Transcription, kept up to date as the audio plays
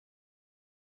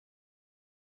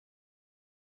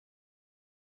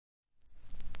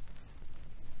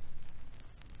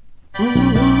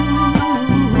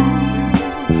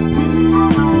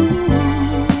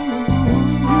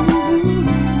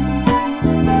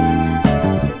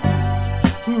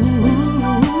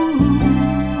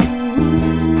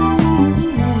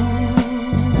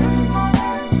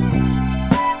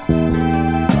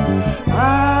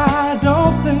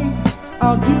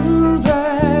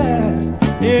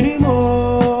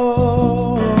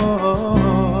anymore.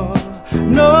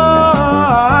 No,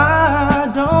 I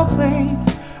don't think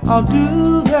I'll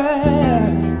do that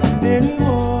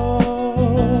anymore.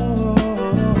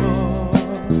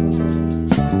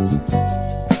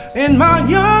 In my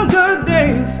younger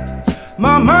days,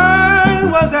 my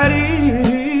mind was at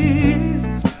ease.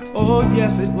 Oh,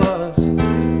 yes, it was.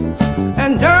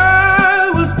 And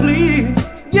I was pleased,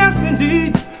 yes,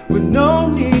 indeed, with no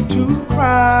need to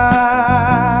cry.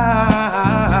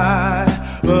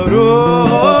 But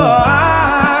oh,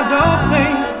 I don't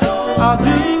think I'll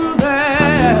do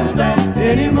that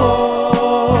anymore.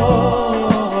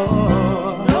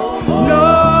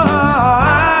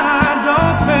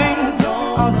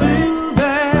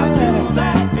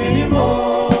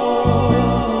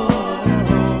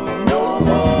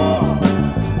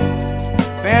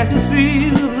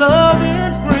 Fantasies of love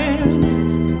and friends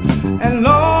and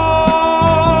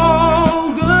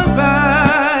long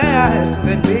goodbyes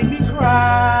that made me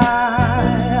cry.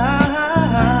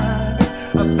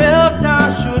 I felt I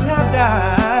should have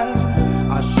died,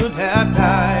 I should have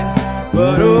died.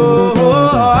 But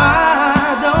oh, I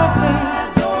don't think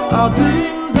I'll do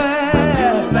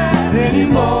that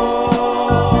anymore.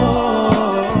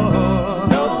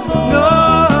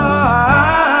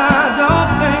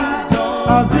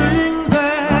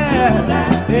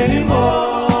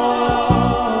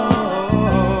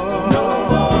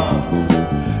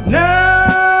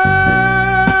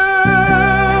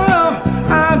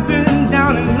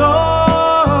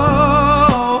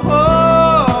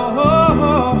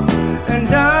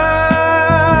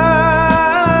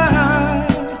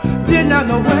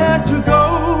 Nowhere to go,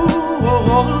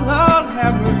 oh Lord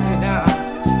have mercy now.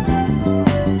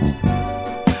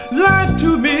 Life to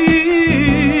me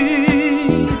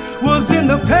was in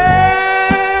the past,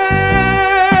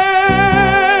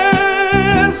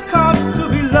 'cause to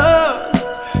be loved,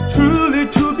 truly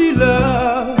to be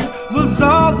loved, was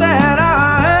all that I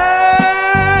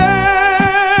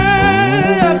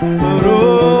asked. But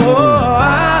oh, I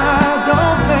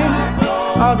don't think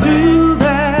I'll do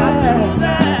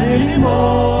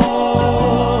anymore.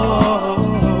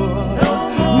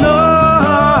 No,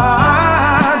 I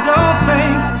don't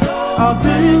think I'll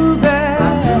do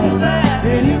that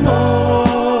anymore.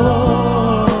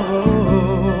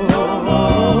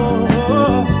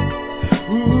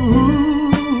 Ooh, ooh.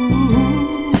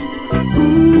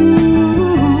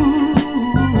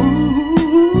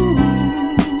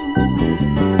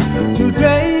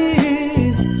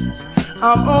 Today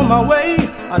I'm on my way.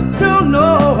 I don't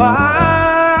know why.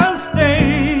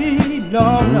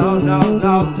 No.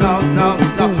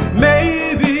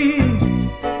 Maybe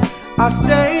I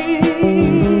stay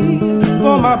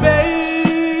for my babe,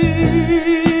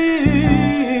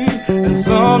 and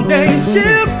someday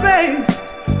she'll say,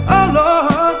 oh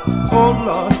Lord,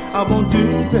 I won't do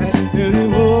that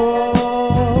anymore.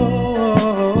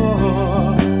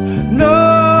 No,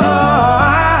 I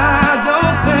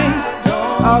don't think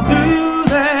I'll do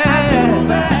that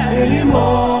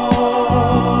anymore.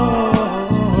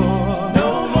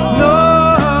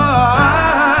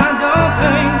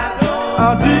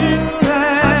 I'll do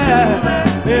that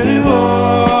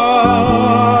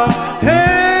anymore. Hey,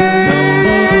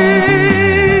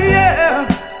 yeah.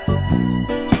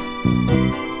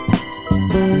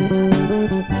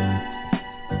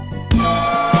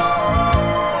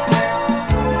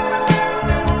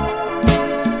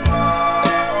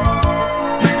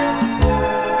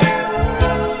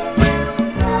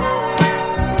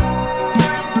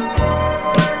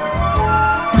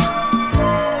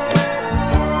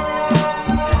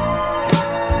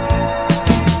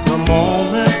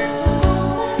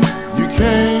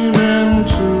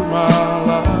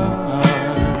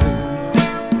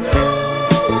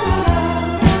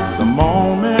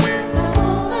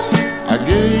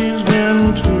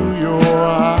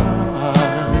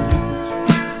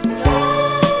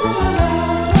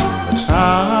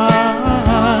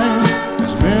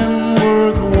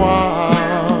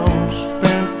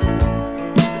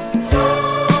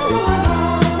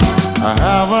 I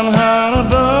haven't had a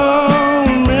dull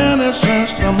minute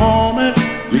since the moment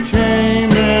you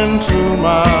came into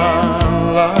my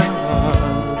life.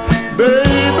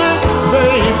 Baby,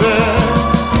 baby,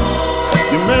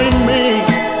 you made me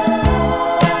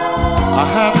a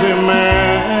happy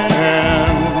man.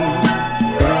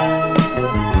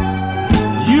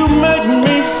 You make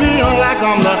me feel like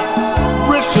I'm the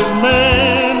richest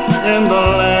man in the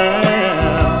land.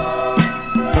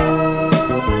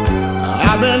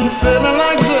 I've been feeling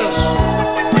like this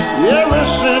ever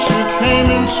since you came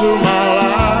into my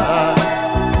life.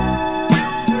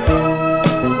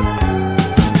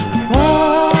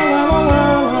 Oh, I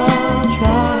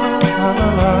try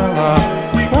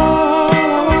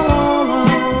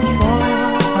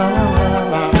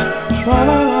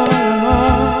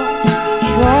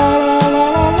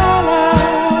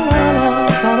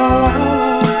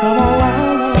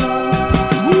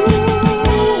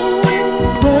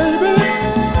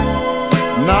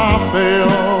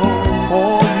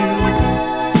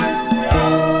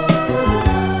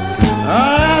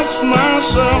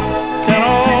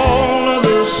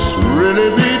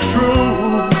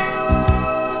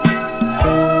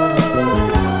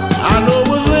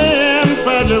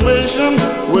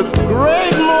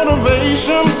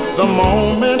Freeman the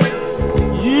Moment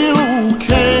you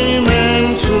came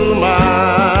into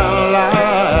my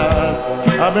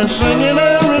life. I've been singing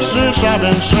ever since. I've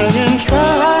been singing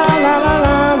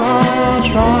tra-la-la-la-la,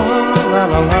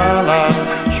 tra-la-la-la-la,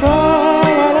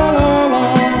 tra-la-la-la-la,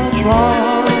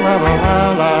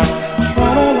 tra-la-la-la-la,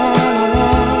 tra-la-la-la-la.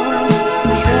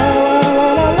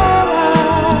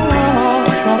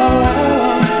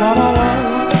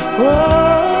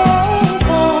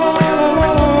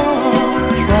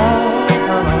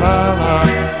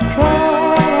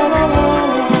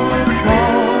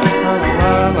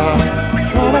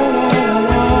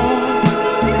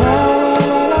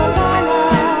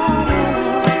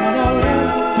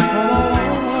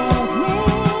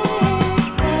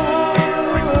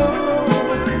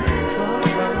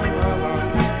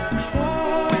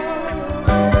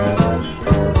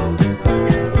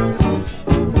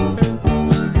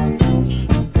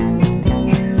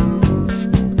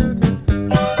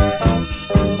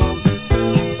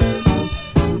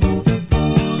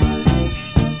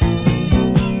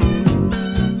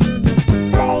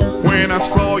 I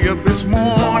saw you this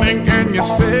morning and you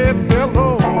said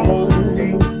hello.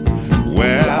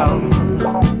 Well,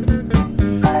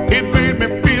 it made me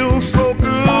feel so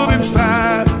good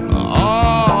inside.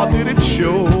 Oh, did it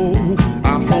show?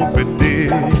 I hope it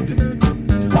did.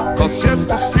 'Cause just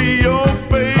to see your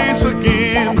face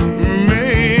again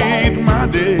made my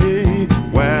day.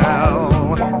 Well,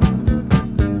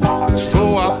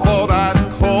 so I thought I'd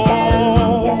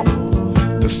call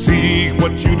to see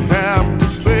what you'd have to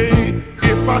say.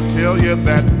 If I tell you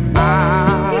that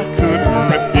I couldn't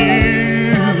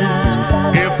refuse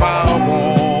if I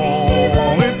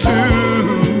wanted to,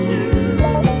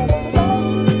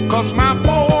 'cause my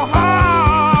poor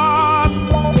heart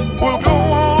will go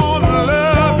on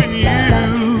loving you.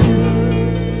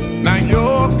 Now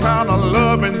your kind of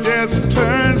loving just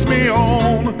turns me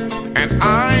on, and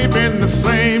I ain't been the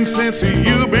same since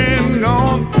you've been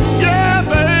gone. Yeah,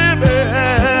 baby,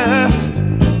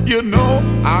 you know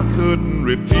I couldn't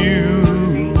refuse.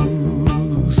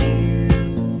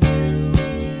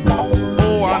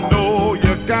 Oh, I know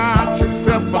you got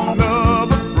yourself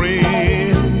another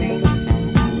friend.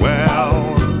 Well,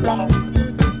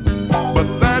 but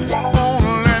that's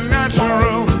only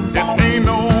natural. It ain't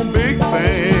no big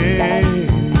thing,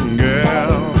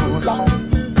 girl.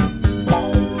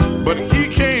 But he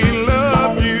can't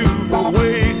love you the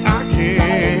way I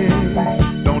can.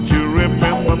 Don't you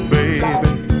remember, baby?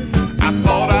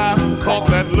 Caught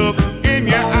that look in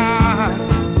your eye,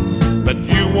 that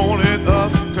you wanted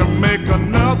us to make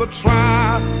another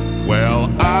try. Well,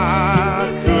 I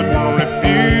couldn't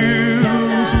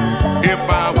refuse if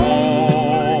I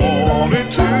wanted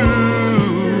to,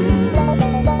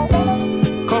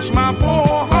 'cause my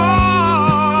poor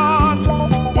heart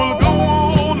will go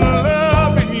on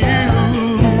loving you.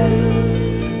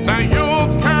 Now your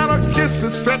kind of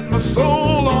kisses set my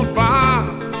soul on fire,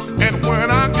 and when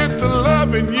I get to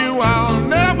loving you, I'll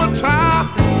never tire.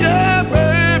 Yeah,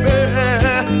 baby,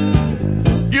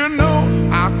 you know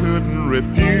I couldn't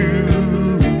refuse.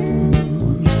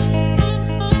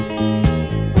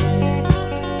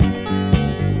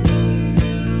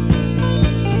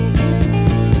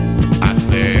 I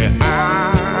said I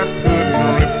couldn't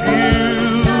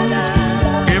refuse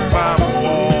if I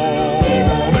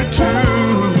wanted to,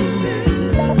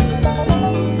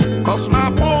 'cause my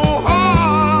poor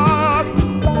heart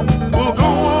will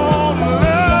go on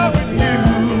loving you.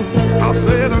 I'll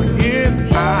say it again,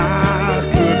 I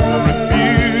couldn't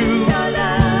refuse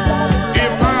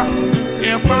if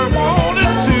I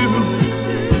wanted to,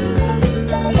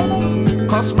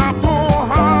 'cause my poor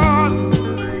heart,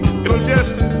 it'll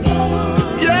just,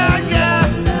 yeah, yeah,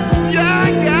 yeah,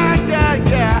 yeah, yeah,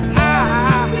 yeah.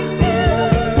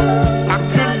 I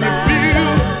couldn't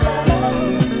refuse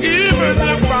even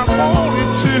if I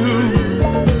wanted to,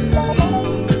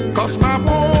 'cause my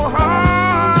poor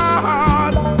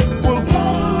heart will go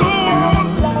on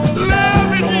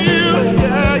loving you,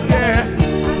 yeah, yeah.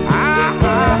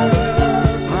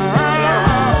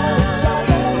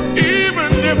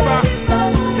 Even if I,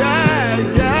 yeah,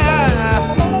 yeah,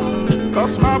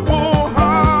 'cause my